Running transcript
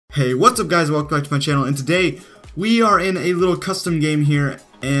Hey, what's up guys, welcome back to my channel, and today we are in a little custom game here,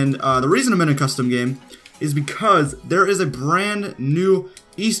 and the reason I'm in a custom game is because there is a brand new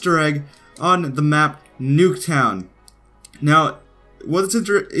Easter egg on the map NUK3TOWN. Now, what this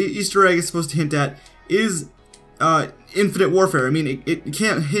Easter egg is supposed to hint at is infinite warfare. I mean, it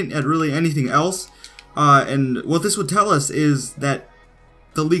can't hint at really anything else, and what this would tell us is that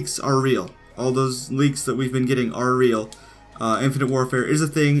the leaks are real. All those leaks that we've been getting are real. Infinite warfare is a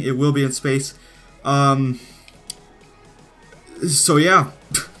thing. It will be in space. So yeah,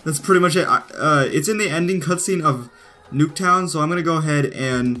 that's pretty much it. It's in the ending cutscene of NUK3TOWN, so I'm gonna go ahead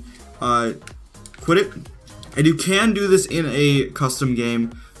and quit it. And you can do this in a custom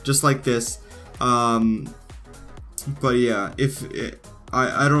game, just like this. But yeah, if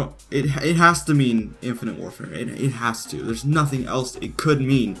I don't, it has to mean infinite warfare. It has to. There's nothing else it could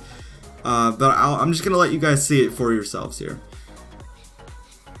mean. But I'm just gonna let you guys see it for yourselves here.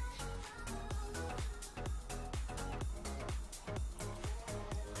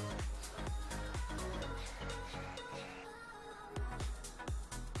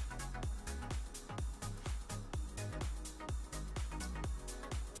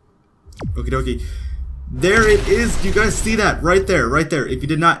 Okie dokie. There it is. Do you guys see that? Right there, right there. If you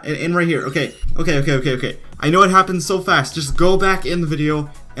did not, and right here. Okay. I know it happened so fast. Just go back in the video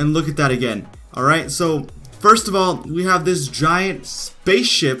and look at that again. Alright, so first of all, we have this giant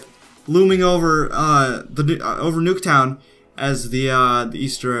spaceship looming over over NUK3TOWN as the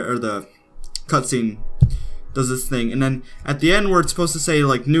Easter or the cutscene does this thing, and then at the end where it's supposed to say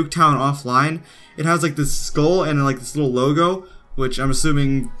like NUK3TOWN offline, it has like this skull and like this little logo, which I'm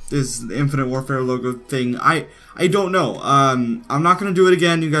assuming is the Infinite Warfare logo thing. I don't know. I'm not gonna do it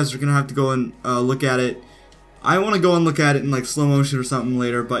again. You guys are gonna have to go and look at it. I want to go and look at it in like slow motion or something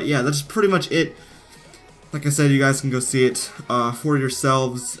later, but yeah, that's pretty much it. Like I said, you guys can go see it for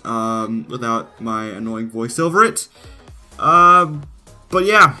yourselves without my annoying voice over it. But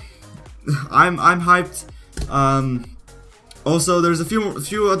yeah, I'm hyped. Also, there's a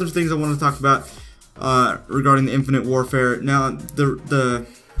few other things I want to talk about regarding the Infinite Warfare. Now, the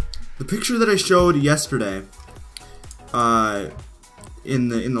picture that I showed yesterday in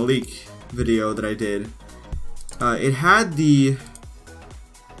the leak video that I did. It had the.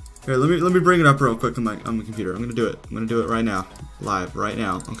 Here, let me bring it up real quick on the computer. I'm gonna do it. I'm gonna do it right now, live right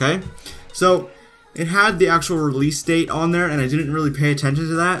now. Okay. So it had the actual release date on there, and I didn't really pay attention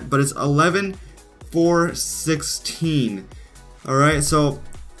to that. But it's 11/4/16. All right. So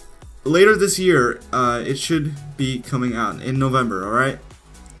later this year, it should be coming out in November. All right.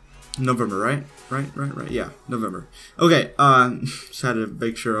 November, right? Right. Yeah, November. Okay. Just had to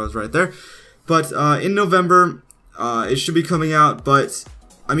make sure I was right there. But in November, it should be coming out, but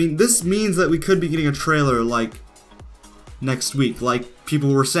I mean, this means that we could be getting a trailer like next week, like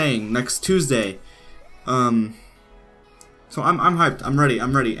people were saying, next Tuesday. So I'm hyped. I'm ready.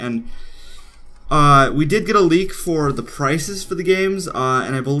 And we did get a leak for the prices for the games,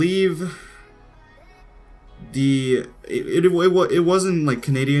 and I believe it wasn't like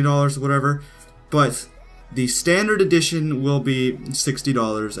Canadian dollars or whatever, but the standard edition will be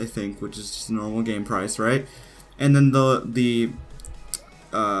 $60, I think, which is just a normal game price, right? And then the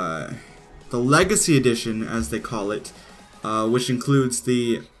Legacy Edition, as they call it, which includes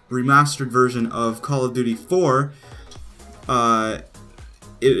the remastered version of Call of Duty 4,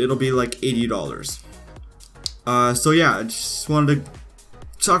 it'll be like $80. So yeah, I just wanted to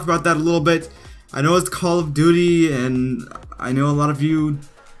talk about that a little bit. I know it's Call of Duty, and I know a lot of you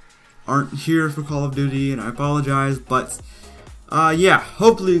aren't here for Call of Duty, and I apologize, but yeah,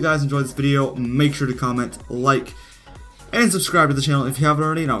 hopefully you guys enjoyed this video. Make sure to comment, like, and subscribe to the channel if you haven't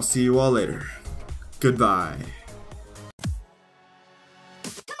already, and I'll see you all later. Goodbye.